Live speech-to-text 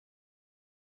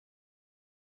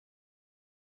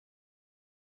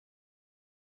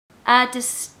A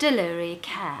distillery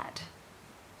cat.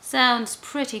 Sounds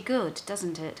pretty good,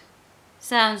 doesn't it?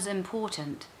 Sounds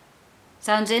important.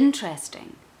 Sounds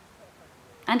interesting.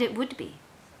 And it would be.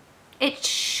 It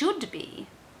should be.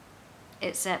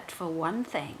 Except for one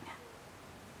thing.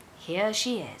 Here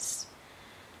she is.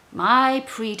 My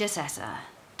predecessor.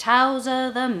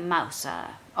 Towser the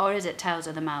Mouser. Or is it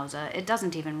Towser the Mouser? It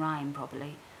doesn't even rhyme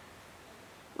properly.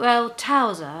 Well,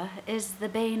 Towser is the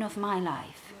bane of my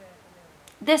life.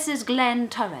 This is Glen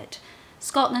Turret,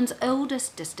 Scotland's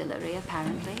oldest distillery,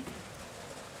 apparently.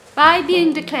 By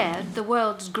being declared the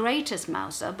world's greatest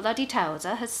mouser, Bloody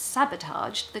Towser has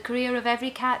sabotaged the career of every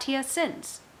cat here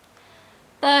since.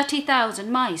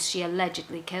 30,000 mice she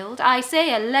allegedly killed. I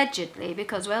say allegedly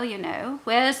because, well, you know,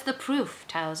 where's the proof,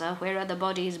 Towser? Where are the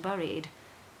bodies buried?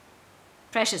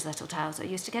 Precious little Towser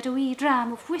used to get a wee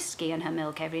dram of whisky in her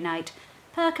milk every night.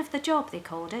 Perk of the job, they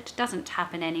called it. Doesn't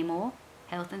happen anymore.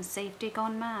 Health and safety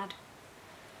gone mad.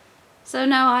 So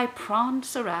now I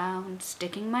prance around,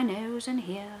 sticking my nose in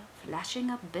here, flashing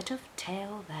a bit of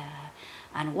tail there.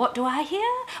 And what do I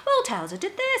hear? Well, Towser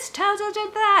did this, Towser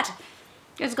did that.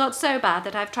 It's got so bad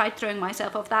that I've tried throwing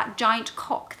myself off that giant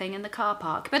cock thing in the car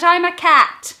park. But I'm a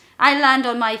cat. I land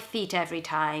on my feet every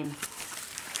time.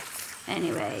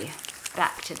 Anyway,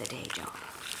 back to the day job.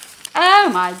 Oh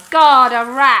my God, a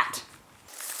rat!